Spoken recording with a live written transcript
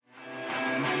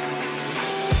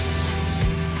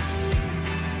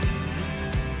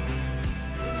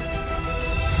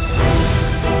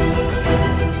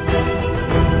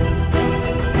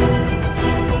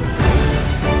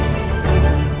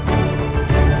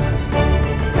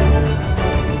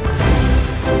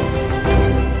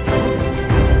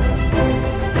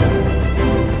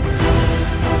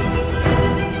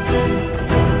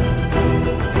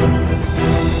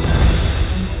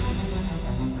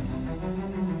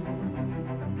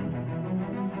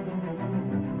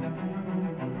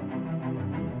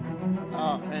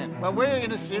Well, we're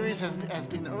in a series, has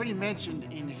been already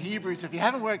mentioned, in Hebrews, if you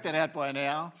haven't worked that out by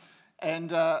now.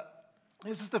 And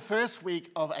this is the first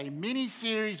week of a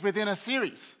mini-series within a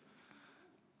series.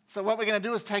 So what we're going to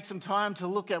do is take some time to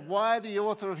look at why the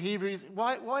author of Hebrews,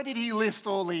 why did he list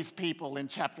all these people in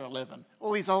chapter 11,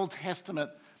 all these Old Testament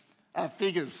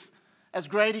figures as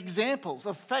great examples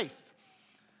of faith?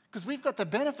 Because we've got the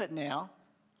benefit now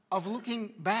of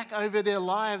looking back over their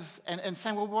lives and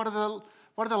saying, well, what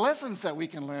are the lessons that we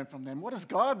can learn from them? What does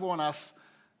God want us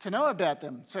to know about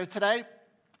them? So today,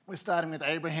 we're starting with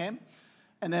Abraham,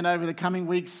 and then over the coming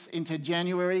weeks into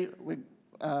January,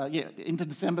 into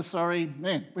December,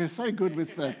 Man, we're so good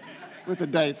with the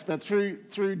dates. But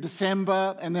through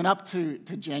December and then up to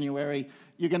January,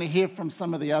 you're going to hear from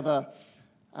some of the other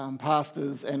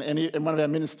pastors and one of our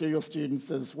ministerial students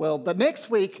as well. But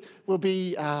next week, will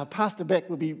be Pastor Beck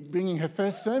will be bringing her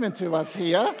first sermon to us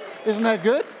here. Isn't that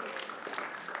good?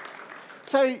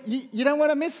 So you don't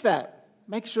want to miss that.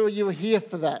 Make sure you're here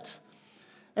for that.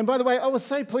 And by the way, I was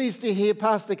so pleased to hear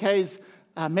Pastor Kay's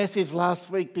message last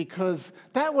week, because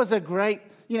that was a great,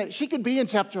 she could be in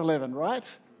chapter 11, right?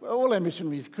 All our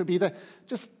missionaries could be there.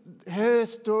 Just her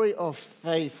story of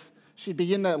faith should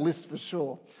be in that list for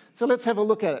sure. So let's have a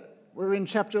look at it. We're in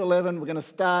chapter 11. We're going to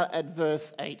start at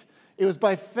verse 8. It was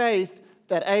by faith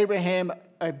that Abraham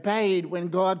obeyed when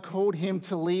God called him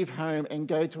to leave home and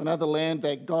go to another land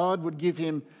that God would give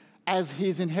him as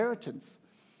his inheritance.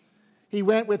 He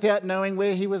went without knowing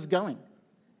where he was going.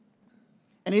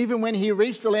 And even when he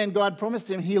reached the land God promised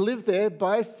him, he lived there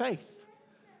by faith.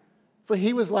 For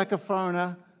he was like a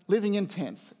foreigner living in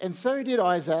tents. And so did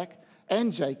Isaac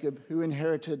and Jacob, who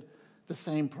inherited the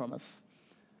same promise.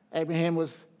 Abraham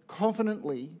was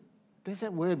confidently, there's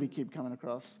that word we keep coming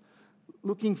across,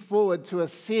 looking forward to a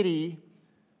city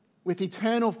with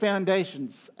eternal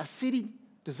foundations, a city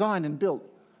designed and built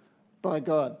by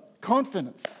God.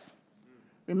 Confidence.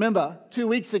 Remember, 2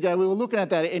 weeks ago, we were looking at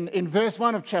that in verse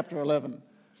 1 of chapter 11,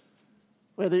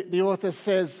 where the author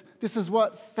says, this is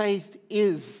what faith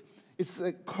is. It's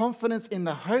the confidence in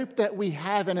the hope that we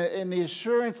have and the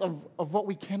assurance of what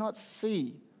we cannot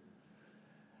see.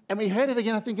 And we heard it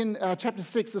again, I think, in chapter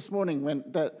 6 this morning when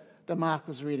that Mark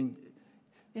was reading.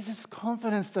 There's this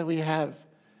confidence that we have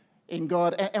in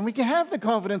God. And we can have the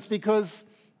confidence because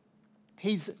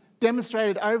he's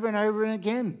demonstrated over and over and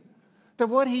again that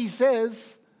what he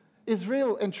says is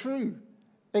real and true.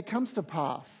 It comes to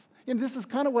pass. This is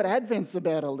kind of what Advent's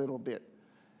about a little bit.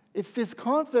 It's this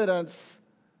confidence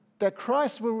that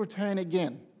Christ will return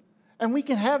again. And we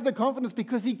can have the confidence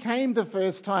because he came the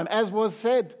first time, as was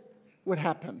said would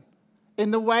happen,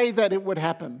 in the way that it would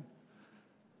happen.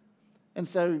 And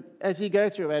so as you go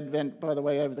through Advent, by the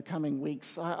way, over the coming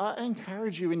weeks, I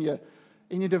encourage you in your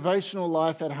devotional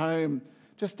life at home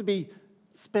just to be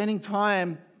spending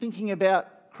time thinking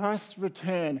about Christ's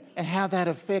return and how that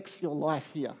affects your life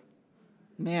here.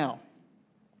 Now,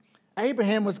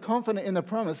 Abraham was confident in the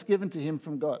promise given to him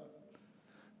from God.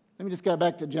 Let me just go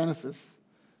back to Genesis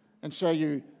and show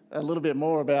you a little bit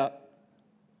more about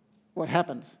what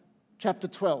happened. Chapter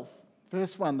 12,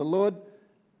 verse 1, the Lord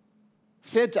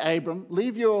said to Abram,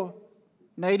 leave your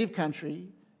native country,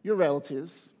 your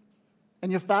relatives,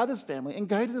 and your father's family, and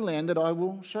go to the land that I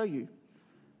will show you.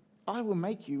 I will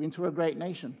make you into a great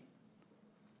nation.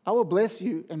 I will bless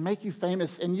you and make you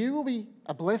famous, and you will be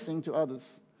a blessing to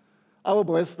others. I will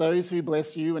bless those who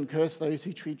bless you and curse those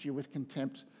who treat you with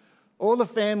contempt. All the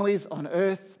families on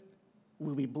earth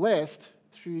will be blessed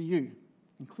through you,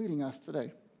 including us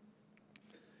today.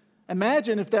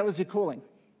 Imagine if that was your calling.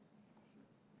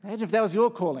 Imagine if that was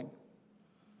your calling.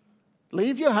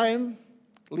 Leave your home,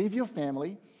 leave your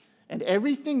family, and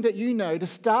everything that you know to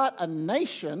start a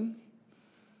nation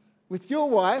with your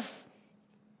wife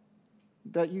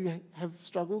that you have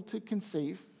struggled to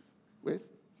conceive with,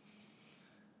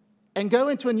 and go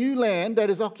into a new land that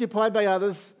is occupied by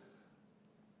others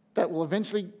that will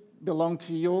eventually belong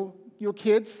to your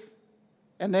kids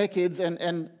and their kids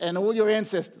and all your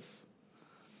ancestors.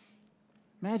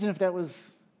 Imagine if that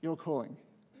was your calling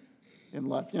in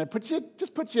life.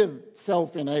 Just put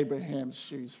yourself in Abraham's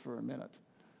shoes for a minute.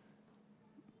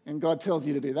 And God tells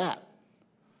you to do that.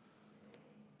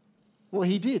 Well,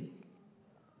 he did.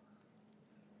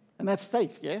 And that's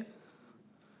faith, yeah?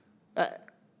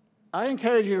 I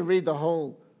encourage you to read the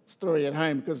whole story at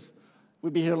home, because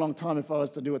we'd be here a long time if I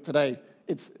was to do it today.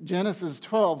 It's Genesis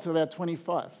 12 to about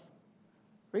 25.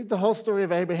 Read the whole story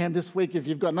of Abraham this week if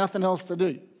you've got nothing else to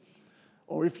do,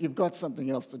 or if you've got something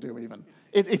else to do even.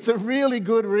 It's a really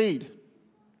good read.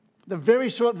 The very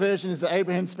short version is that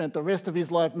Abraham spent the rest of his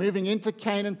life moving into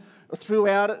Canaan,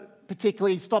 throughout it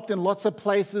particularly. He stopped in lots of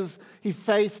places. He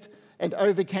faced and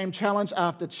overcame challenge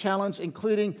after challenge,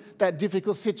 including that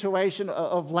difficult situation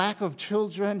of lack of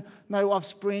children, no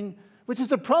offspring, which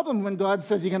is a problem when God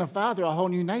says you're going to father a whole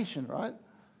new nation, right?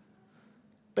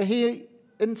 But he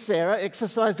and Sarah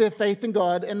exercised their faith in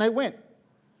God, and they went,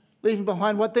 leaving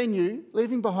behind what they knew,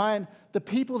 leaving behind the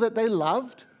people that they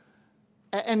loved.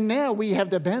 And now we have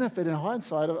the benefit in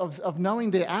hindsight of knowing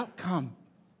their outcome.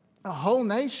 A whole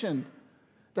nation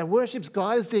that worships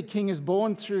God as their king is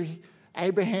born through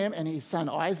Abraham and his son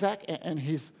Isaac and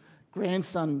his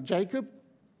grandson Jacob.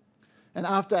 And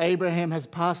after Abraham has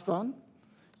passed on,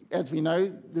 as we know,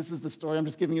 this is the story, I'm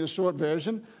just giving you the short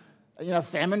version.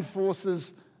 Famine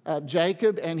forces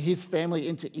Jacob and his family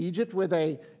into Egypt, where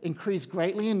they increase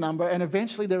greatly in number, and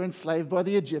eventually they're enslaved by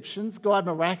the Egyptians. God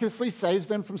miraculously saves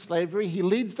them from slavery. He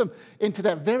leads them back into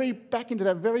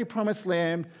that very promised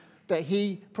land that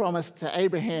he promised to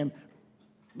Abraham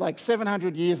like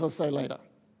 700 years or so later.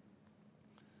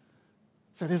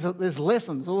 So there's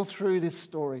lessons all through this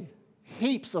story,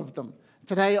 heaps of them.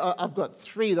 Today I've got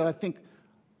 3 that I think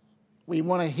we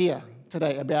want to hear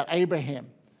today about Abraham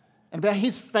and about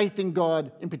his faith in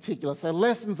God in particular. So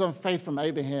lessons on faith from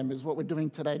Abraham is what we're doing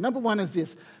today. Number 1 is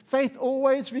this: faith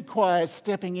always requires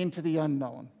stepping into the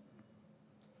unknown.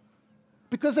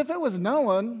 Because if it was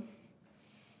known,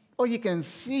 or you can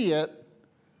see it,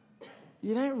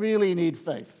 you don't really need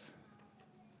faith.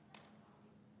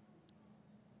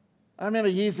 I remember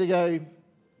years ago, I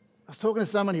was talking to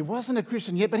someone who wasn't a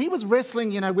Christian yet, but he was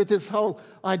wrestling, with this whole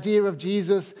idea of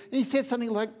Jesus. And he said something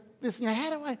like this,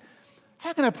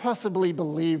 how can I possibly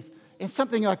believe in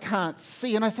something I can't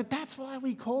see? And I said, that's why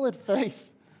we call it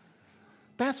faith.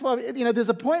 That's why, there's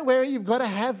a point where you've got to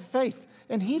have faith.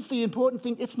 And here's the important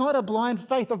thing: it's not a blind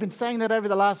faith. I've been saying that over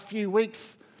the last few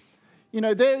weeks.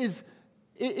 It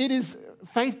is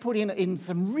faith put in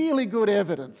some really good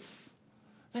evidence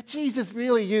that Jesus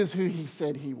really is who he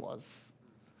said he was.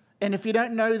 And if you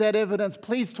don't know that evidence,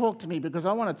 please talk to me, because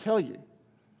I want to tell you.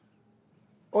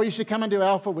 Or you should come and do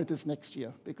Alpha with us next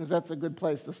year, because that's a good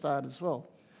place to start as well.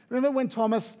 Remember when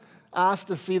Thomas asked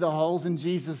to see the holes in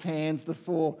Jesus' hands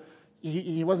before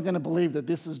he wasn't going to believe that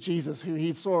this was Jesus who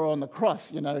he saw on the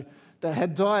cross, that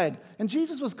had died. And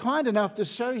Jesus was kind enough to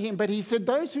show him, but he said,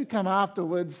 those who come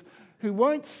afterwards, who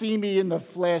won't see me in the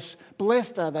flesh,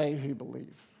 blessed are they who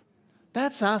believe.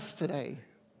 That's us today.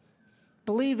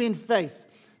 Believe in faith.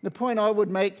 The point I would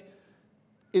make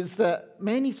is that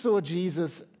many saw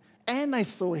Jesus and they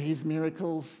saw his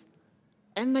miracles,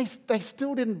 and they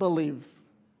still didn't believe.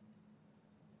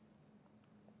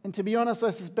 And to be honest,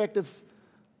 I suspect it's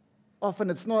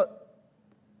not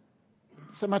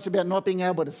so much about not being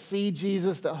able to see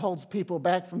Jesus that holds people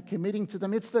back from committing to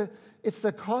them. It's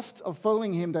the cost of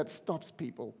following him that stops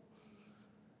people.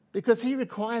 Because he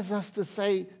requires us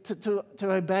to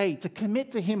obey, to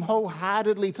commit to him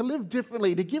wholeheartedly, to live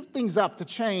differently, to give things up, to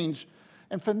change.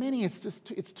 And for many,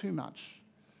 it's too much,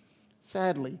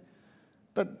 sadly.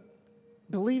 But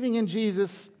believing in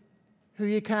Jesus, who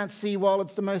you can't see, while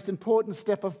it's the most important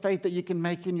step of faith that you can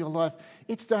make in your life,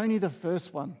 it's only the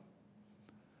first one.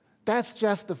 That's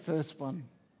just the first one.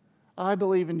 I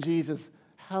believe in Jesus.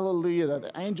 Hallelujah.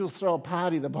 The angels throw a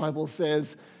party, the Bible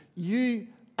says. You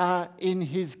are in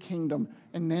his kingdom.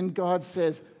 And then God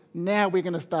says, now we're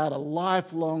going to start a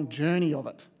lifelong journey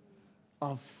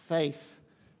of faith.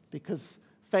 Because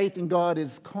faith in God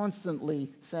is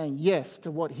constantly saying yes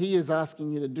to what he is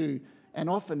asking you to do. And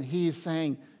often he is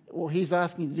saying, or he's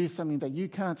asking you to do something that you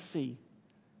can't see,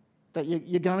 that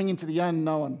you're going into the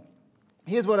unknown.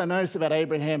 Here's what I noticed about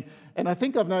Abraham, and I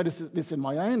think I've noticed this in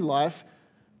my own life.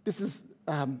 This is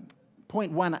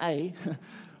point 1A.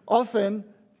 Often,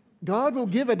 God will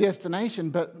give a destination,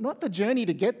 but not the journey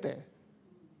to get there.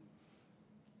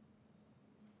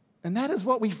 And that is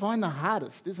what we find the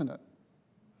hardest, isn't it?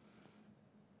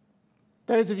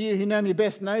 Those of you who know me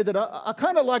best know that I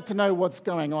kind of like to know what's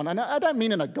going on. And I don't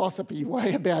mean in a gossipy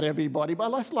way about everybody,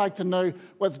 but I just like to know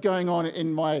what's going on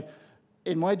in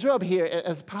my job here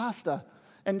as pastor.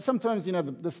 And sometimes,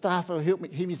 the staff will hear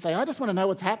me say, I just want to know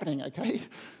what's happening, okay?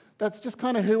 That's just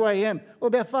kind of who I am. Well,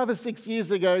 about 5 or 6 years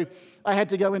ago, I had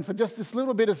to go in for just this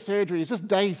little bit of surgery. It's just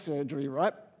day surgery,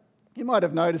 right? You might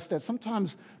have noticed that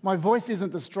sometimes my voice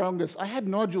isn't the strongest. I had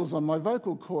nodules on my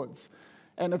vocal cords.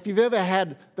 And if you've ever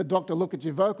had the doctor look at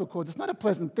your vocal cords, it's not a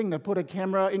pleasant thing. They put a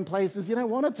camera in places you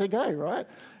don't want it to go, right?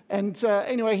 And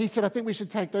anyway, he said, I think we should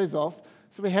take those off.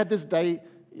 So we had this day.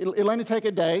 It'll only take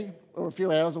a day or a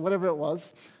few hours or whatever it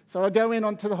was. So I go in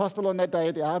onto the hospital on that day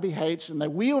at the RBH, and they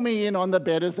wheel me in on the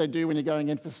bed as they do when you're going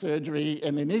in for surgery.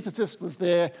 And the anaesthetist was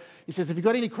there. He says, have you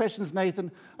got any questions,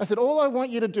 Nathan? I said, all I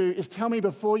want you to do is tell me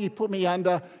before you put me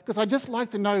under, because I just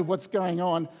like to know what's going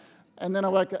on. And then I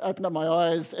opened up my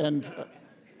eyes and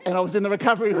I was in the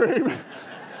recovery room.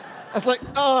 I was like,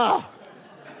 oh.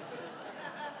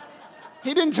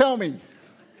 He didn't tell me.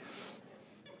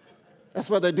 That's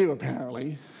what they do,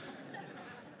 apparently.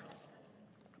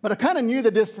 But I kind of knew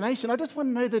the destination. I just want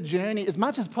to know the journey as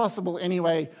much as possible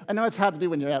anyway. I know it's hard to do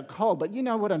when you're out cold, but you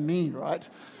know what I mean, right?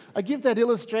 I give that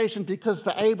illustration because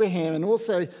for Abraham, and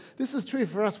also this is true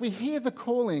for us, we hear the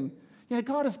calling.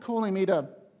 God is calling me to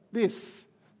this,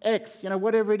 X,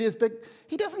 whatever it is, but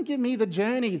he doesn't give me the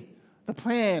journey, the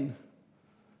plan.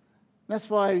 That's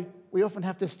why we often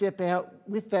have to step out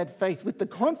with that faith, with the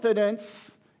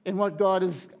confidence in what God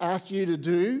has asked you to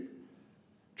do,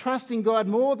 trusting God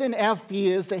more than our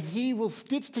fears that he will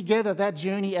stitch together that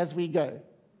journey as we go.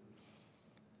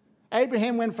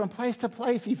 Abraham went from place to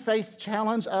place. He faced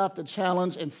challenge after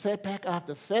challenge and setback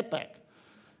after setback.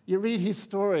 You read his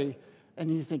story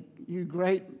and you think, you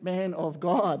great man of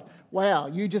God. Wow,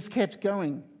 you just kept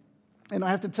going. And I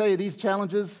have to tell you, these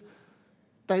challenges,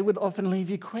 they would often leave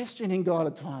you questioning God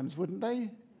at times, wouldn't they?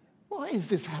 Why is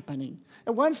this happening?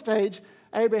 At one stage,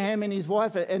 Abraham and his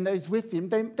wife and those with him,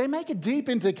 they make it deep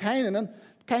into Canaan,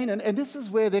 and this is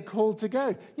where they're called to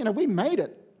go. We made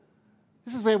it.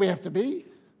 This is where we have to be.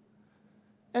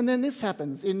 And then this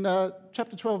happens in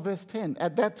chapter 12, verse 10.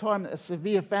 At that time, a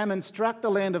severe famine struck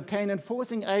the land of Canaan,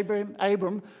 forcing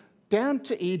Abram down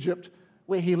to Egypt,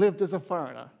 where he lived as a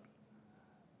foreigner.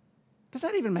 Does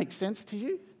that even make sense to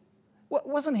you?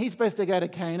 Wasn't he supposed to go to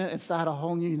Canaan and start a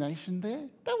whole new nation there?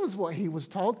 That was what he was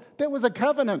told. There was a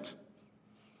covenant.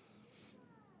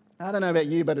 I don't know about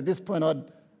you, but at this point,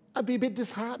 I'd be a bit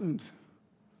disheartened.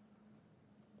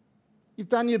 You've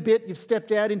done your bit, you've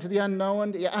stepped out into the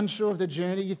unknown, you're unsure of the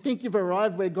journey, you think you've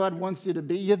arrived where God wants you to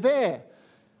be, you're there.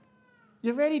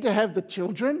 You're ready to have the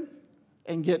children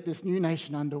and get this new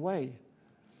nation underway.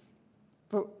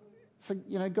 But, so,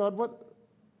 God,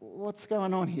 what's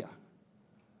going on here?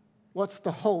 What's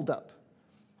the hold-up?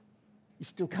 You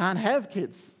still can't have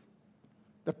kids.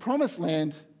 The promised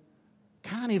land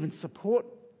can't even support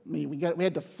me. We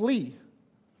had to flee.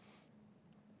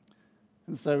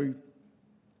 And so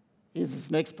here's this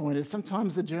next point, is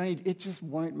sometimes the journey, it just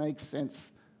won't make sense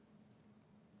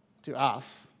to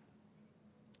us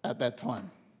at that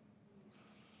time.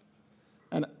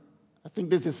 And I think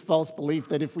there's this false belief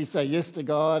that if we say yes to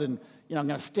God and, I'm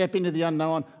going to step into the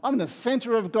unknown, I'm in the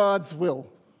center of God's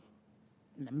will,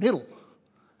 in the middle.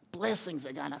 Blessings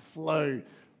are going to flow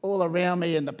all around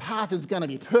me and the path is going to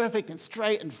be perfect and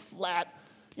straight and flat.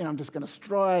 I'm just going to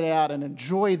stride out and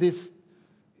enjoy this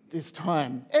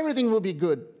time. Everything will be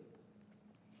good.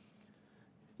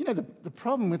 The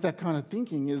problem with that kind of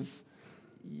thinking is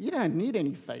you don't need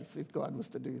any faith if God was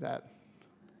to do that.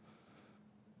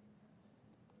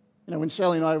 When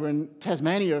Shelley and I were in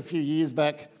Tasmania a few years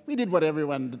back, we did what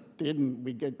everyone did, and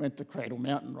we went to Cradle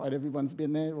Mountain, right? Everyone's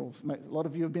been there, or a lot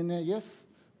of you have been there, yes?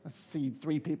 I see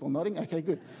 3 people nodding. Okay,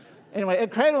 good. Anyway, at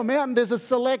Cradle Mountain, there's a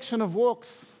selection of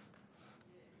walks.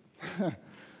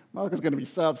 Michael's going to be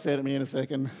so upset at me in a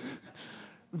second.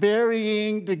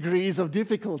 Varying degrees of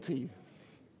difficulty.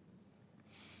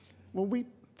 Well, we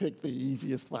picked the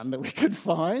easiest one that we could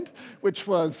find, which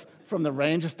was from the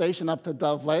ranger station up to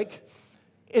Dove Lake.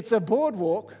 It's a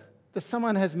boardwalk that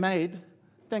someone has made,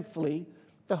 thankfully,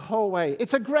 the whole way.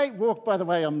 It's a great walk, by the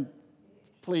way. I'm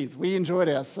pleased. We enjoyed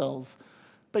ourselves.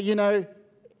 But,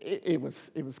 it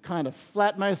was kind of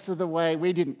flat most of the way.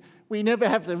 We never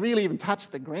have to really even touch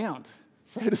the ground,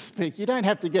 so to speak. You don't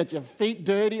have to get your feet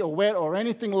dirty or wet or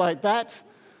anything like that.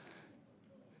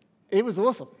 It was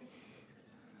awesome.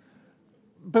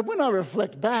 But when I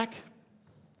reflect back,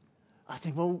 I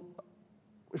think, well,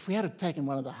 if we had taken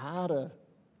one of the harder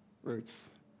routes,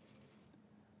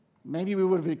 maybe we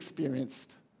would have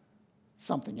experienced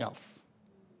something else,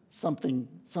 something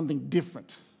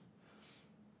different.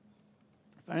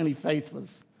 If only faith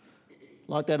was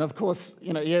like that. And of course,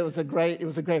 it was a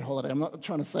great holiday. I'm not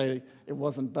trying to say it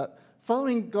wasn't, but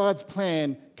following God's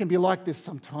plan can be like this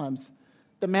sometimes.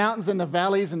 The mountains and the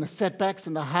valleys and the setbacks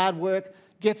and the hard work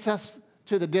gets us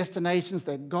to the destinations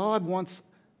that God wants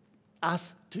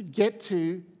us to get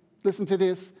to, listen to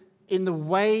this, in the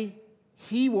way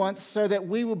He wants, so that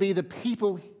we will be the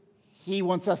people He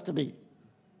wants us to be.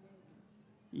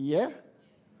 Yeah?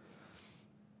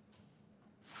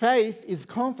 Faith is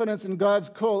confidence in God's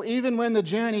call, even when the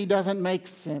journey doesn't make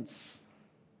sense.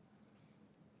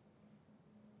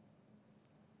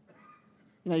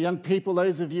 Young people,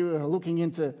 those of you who are looking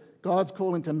into God's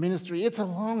call into ministry, it's a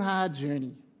long, hard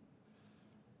journey.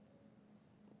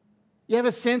 You have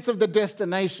a sense of the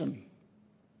destination.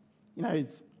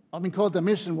 I've been called to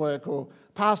mission work or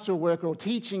pastoral work or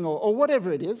teaching or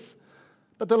whatever it is.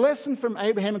 But the lesson from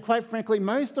Abraham, and quite frankly,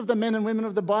 most of the men and women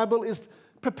of the Bible, is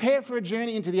prepare for a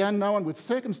journey into the unknown with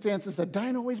circumstances that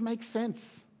don't always make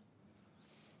sense.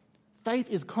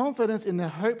 Faith is confidence in the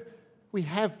hope we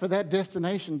have for that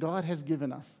destination God has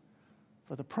given us,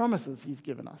 for the promises he's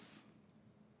given us.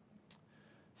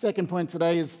 Second point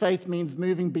today is faith means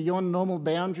moving beyond normal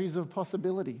boundaries of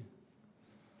possibility.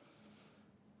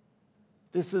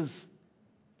 This is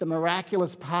the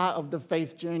miraculous part of the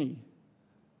faith journey.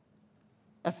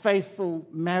 A faithful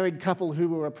married couple who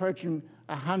were approaching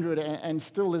 100 and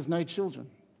still there's no children.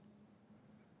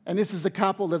 And this is the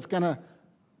couple that's going to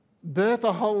birth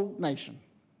a whole nation.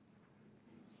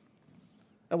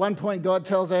 At one point, God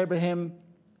tells Abraham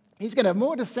he's going to have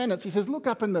more descendants. He says, look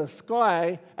up in the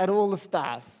sky at all the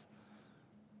stars.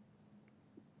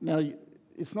 Now,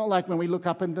 it's not like when we look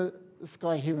up in the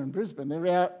sky here in Brisbane. They're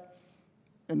out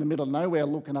in the middle of nowhere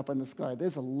looking up in the sky.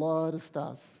 There's a lot of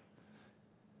stars.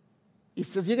 He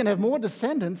says, you're going to have more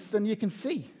descendants than you can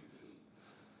see.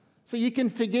 So you can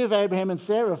forgive Abraham and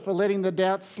Sarah for letting the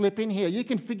doubts slip in here. You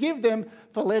can forgive them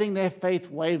for letting their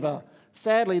faith waver.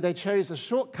 Sadly, they chose a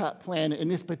shortcut plan in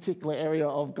this particular area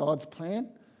of God's plan,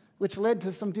 which led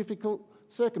to some difficult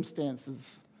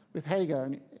circumstances with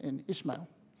Hagar and Ishmael.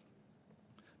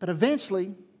 But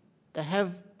eventually, they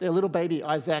have their little baby,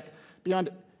 Isaac, beyond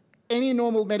any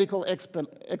normal medical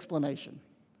explanation.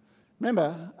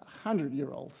 Remember,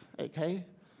 100-year-old, okay?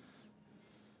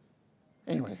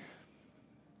 Anyway,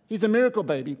 he's a miracle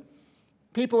baby.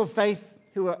 People of faith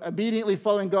who are obediently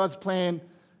following God's plan,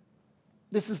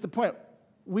 this is the point.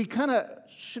 We kind of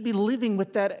should be living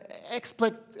with that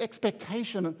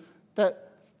expectation that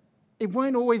it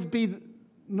won't always be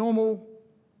normal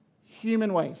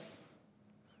human ways.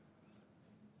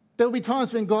 There'll be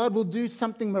times when God will do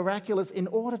something miraculous in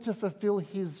order to fulfill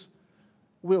his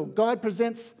will. God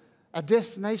presents a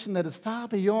destination that is far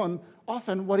beyond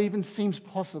often what even seems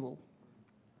possible.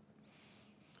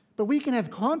 But we can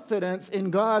have confidence in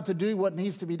God to do what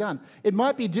needs to be done. It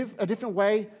might be a different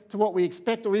way to what we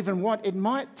expect or even want. It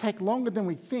might take longer than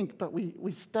we think, but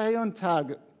we stay on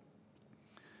target.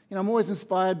 You know, I'm always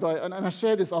inspired by, and I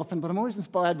share this often, but I'm always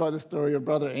inspired by the story of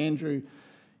Brother Andrew,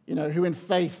 you know, who in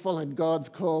faith followed God's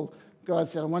call. God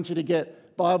said, I want you to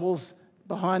get Bibles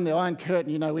behind the Iron Curtain,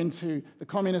 you know, into the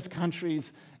communist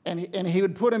countries. And he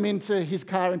would put them into his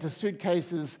car, into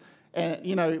suitcases, and,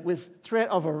 you know, with threat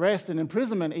of arrest and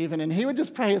imprisonment even. And he would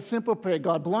just pray a simple prayer,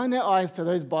 God, blind their eyes to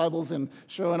those Bibles. And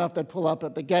sure enough, they'd pull up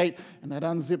at the gate and they'd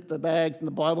unzip the bags and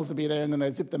the Bibles would be there. And then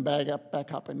they'd zip them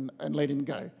back up and let him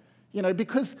go. You know,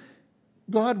 because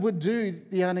God would do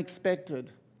the unexpected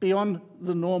beyond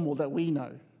the normal that we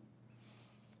know.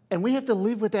 And we have to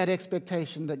live with that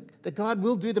expectation that God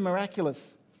will do the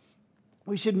miraculous.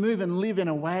 We should move and live in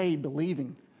a way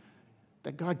believing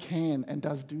that God can and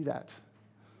does do that.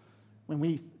 When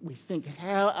we think,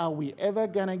 how are we ever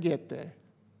going to get there?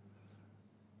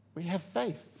 We have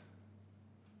faith.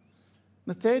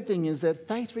 The third thing is that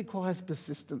faith requires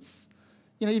persistence.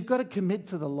 You know, you've got to commit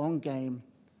to the long game.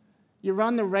 You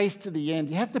run the race to the end.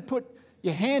 You have to put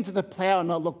your hand to the plow and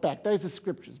not look back. Those are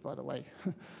scriptures, by the way.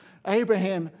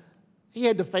 Abraham, he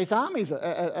had to face armies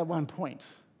at one point.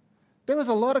 There was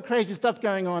a lot of crazy stuff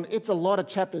going on. It's a lot of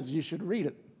chapters. You should read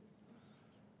it.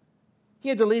 He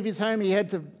had to leave his home. He had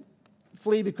to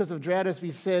flee because of drought, as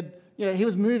we said. You know, he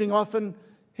was moving often.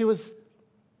 He was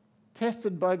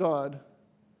tested by God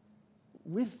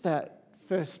with that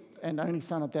first and only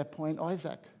son at that point,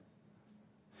 Isaac.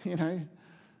 You know,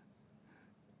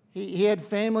 he had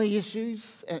family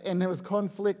issues and there was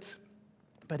conflict,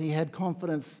 but he had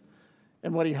confidence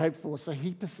in what he hoped for, so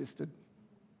he persisted.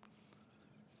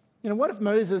 You know, what if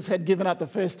Moses had given up the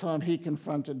first time he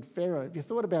confronted Pharaoh? Have you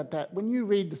thought about that? When you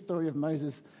read the story of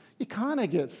Moses, you kind of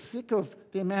get sick of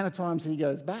the amount of times he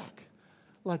goes back.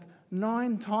 Like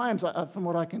 9 times, from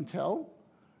what I can tell.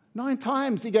 9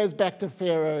 times he goes back to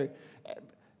Pharaoh.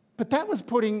 But that was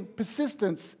putting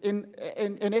persistence in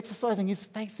exercising his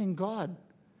faith in God.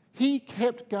 He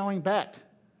kept going back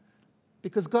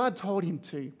because God told him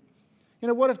to. You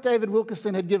know, what if David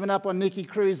Wilkerson had given up on Nicky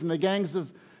Cruz and the gangs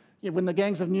of, when the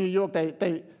gangs of New York,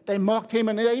 they mocked him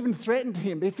and they even threatened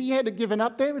him. If he had given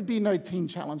up, there would be no teen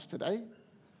challenge today.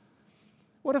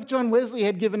 What if John Wesley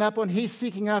had given up on his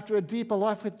seeking after a deeper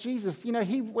life with Jesus? You know,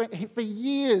 for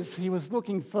years he was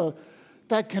looking for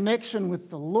that connection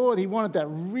with the Lord. He wanted that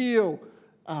real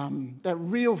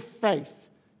faith.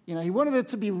 You know, he wanted it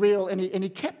to be real, and he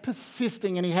kept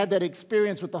persisting, and he had that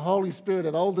experience with the Holy Spirit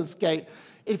at Aldersgate.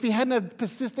 If he hadn't have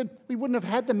persisted, we wouldn't have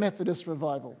had the Methodist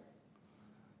revival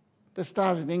that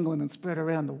started in England and spread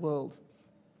around the world.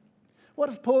 What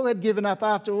if Paul had given up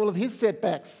after all of his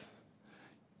setbacks?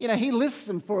 He lists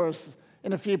them for us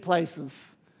in a few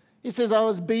places. He says, I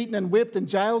was beaten and whipped and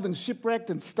jailed and shipwrecked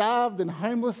and starved and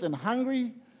homeless and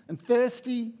hungry and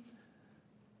thirsty.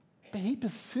 But he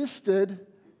persisted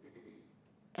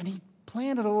and he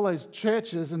planted all those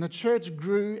churches, and the church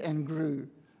grew and grew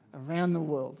around the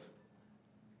world.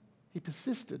 He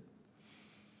persisted.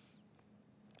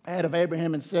 Out of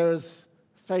Abraham and Sarah's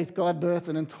faith, God birthed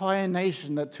an entire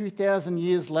nation that 2,000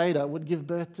 years later would give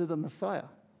birth to the Messiah.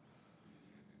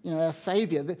 Our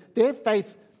Savior. Their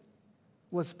faith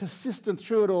was persistent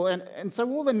through it all. And so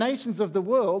all the nations of the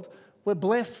world were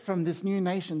blessed from this new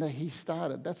nation that he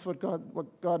started. That's what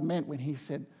God meant when he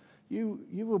said, you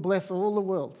will bless all the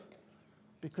world,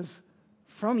 because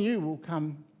from you will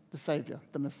come the Savior,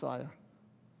 the Messiah.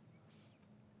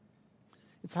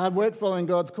 It's hard work following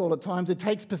God's call at times. It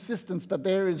takes persistence, but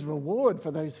there is reward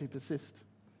for those who persist.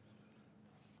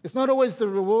 It's not always the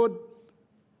reward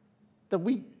that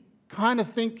we kind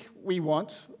of think we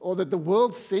want or that the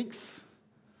world seeks.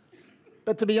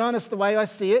 But to be honest, the way I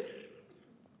see it,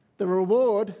 the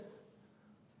reward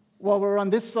while we're on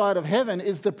this side of heaven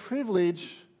is the privilege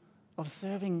of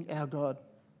serving our God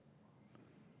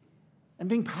and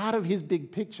being part of his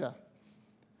big picture.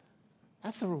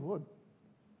 That's a reward.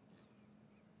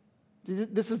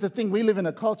 This is the thing. We live in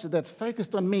a culture that's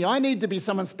focused on me. I need to be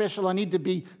someone special. I need to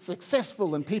be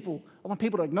successful, and I want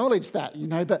people to acknowledge that,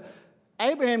 But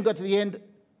Abraham got to the end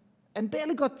and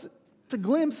barely got to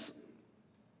glimpse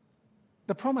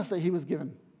the promise that he was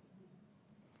given.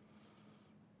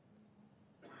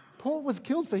 Paul was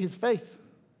killed for his faith.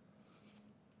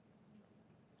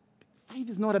 Faith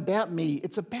is not about me.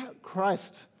 It's about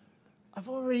Christ. I've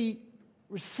already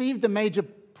received the major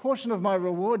portion of my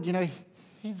reward.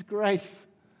 His grace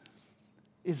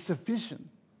is sufficient.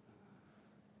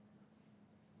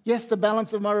 Yes, the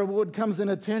balance of my reward comes in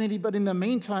eternity, but in the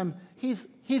meantime, here's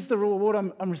the reward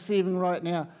I'm receiving right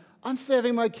now. I'm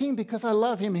serving my King because I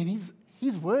love him and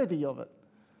he's worthy of it.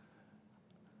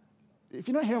 If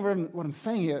you're not hearing what I'm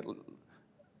saying here,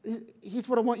 here's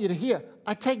what I want you to hear.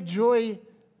 I take joy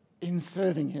in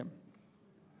serving him.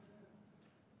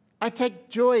 I take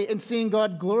joy in seeing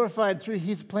God glorified through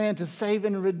his plan to save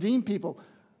and redeem people.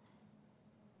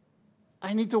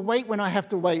 I need to wait when I have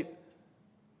to wait.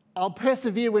 I'll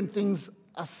persevere when things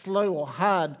are slow or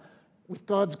hard with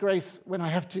God's grace when I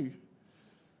have to.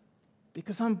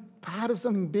 Because I'm part of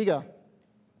something bigger.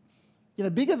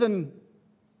 Bigger than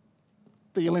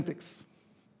the Olympics.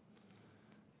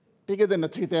 Bigger than the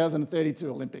 2032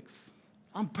 Olympics.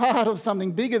 I'm part of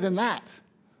something bigger than that.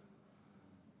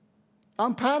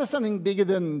 I'm part of something bigger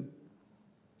than,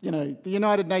 the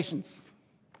United Nations.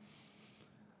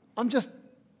 I'm just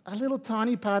a little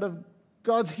tiny part of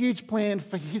God's huge plan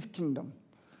for his kingdom.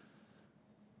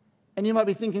 And you might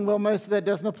be thinking, well, most of that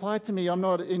doesn't apply to me. I'm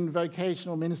not in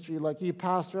vocational ministry like you,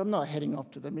 Pastor. I'm not heading off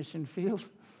to the mission field.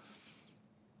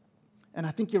 And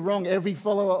I think you're wrong. Every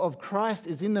follower of Christ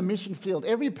is in the mission field.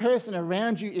 Every person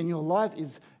around you in your life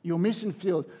is your mission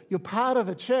field. You're part of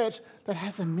a church that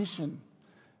has a mission,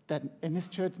 and this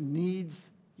church needs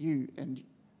you and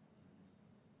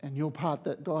your part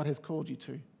that God has called you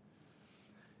to.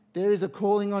 There is a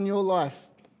calling on your life.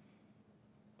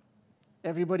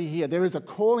 Everybody here, there is a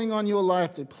calling on your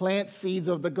life to plant seeds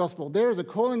of the gospel. There is a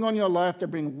calling on your life to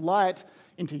bring light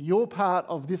into your part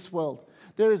of this world.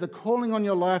 There is a calling on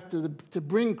your life to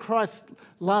bring Christ's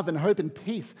love and hope and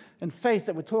peace and faith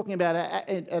that we're talking about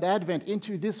at Advent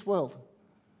into this world.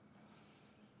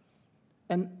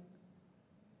 And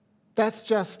that's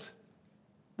just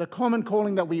the common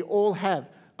calling that we all have.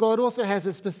 God also has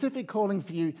a specific calling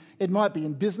for you. It might be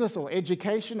in business or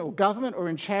education or government or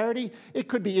in charity. It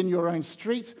could be in your own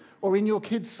street or in your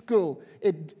kids' school.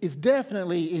 It is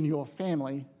definitely in your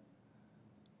family.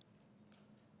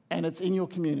 And it's in your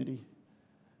community.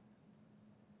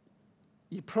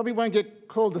 You probably won't get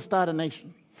called to start a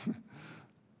nation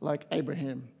like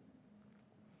Abraham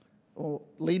or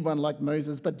lead one like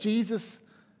Moses, but Jesus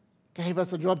gave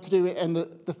us a job to do. And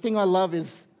the thing I love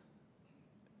is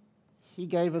he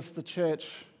gave us the church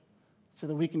so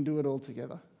that we can do it all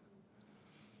together.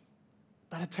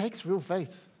 But it takes real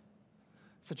faith.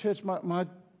 So church, my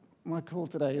call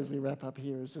today as we wrap up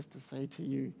here is just to say to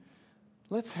you,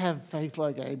 let's have faith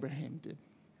like Abraham did.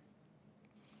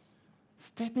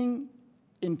 Stepping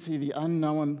into the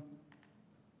unknown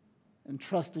and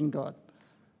trusting God.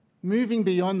 Moving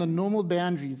beyond the normal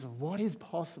boundaries of what is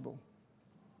possible.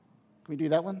 Can we do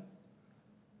that one?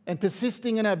 And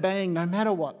persisting and obeying no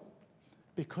matter what.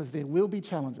 Because there will be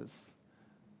challenges.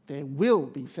 There will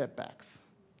be setbacks.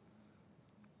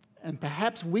 And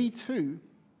perhaps we too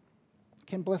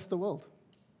can bless the world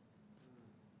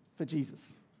for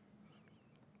Jesus.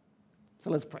 So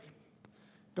let's pray.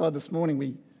 God, this morning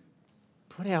we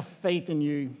put our faith in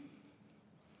you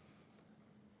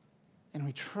and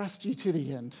we trust you to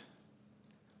the end.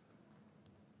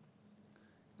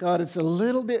 God, it's a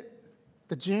little bit,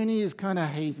 the journey is kind of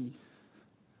hazy,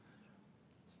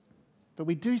 but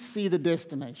we do see the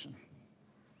destination.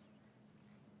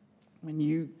 When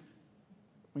you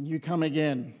come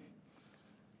again,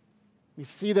 we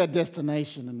see that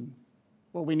destination, and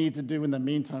what we need to do in the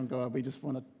meantime, God, we just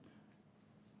want to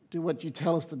do what you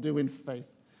tell us to do in faith.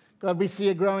 God, we see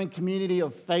a growing community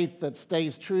of faith that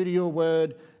stays true to your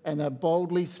word and that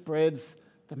boldly spreads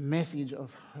the message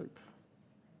of hope.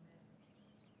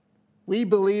 We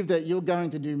believe that you're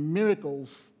going to do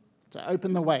miracles to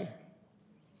open the way.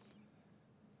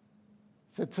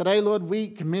 So today, Lord, we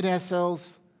commit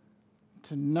ourselves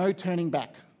to no turning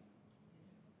back.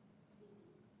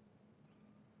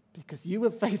 Because you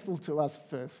were faithful to us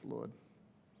first, Lord,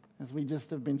 as we just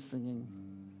have been singing.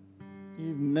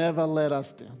 You've never let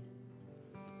us down.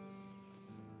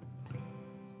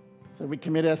 So we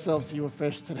commit ourselves to you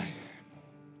afresh today.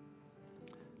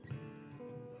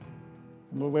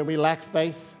 And Lord, where we lack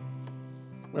faith,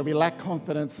 where we lack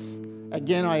confidence,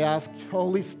 again I ask,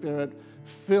 Holy Spirit,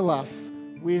 fill us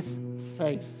with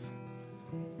faith.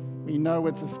 We know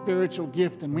it's a spiritual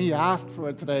gift, and we ask for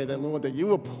it today, that Lord, that you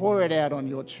will pour it out on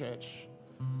your church.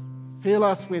 Fill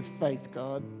us with faith,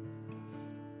 God,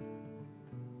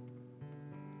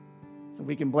 so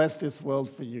we can bless this world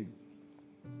for you.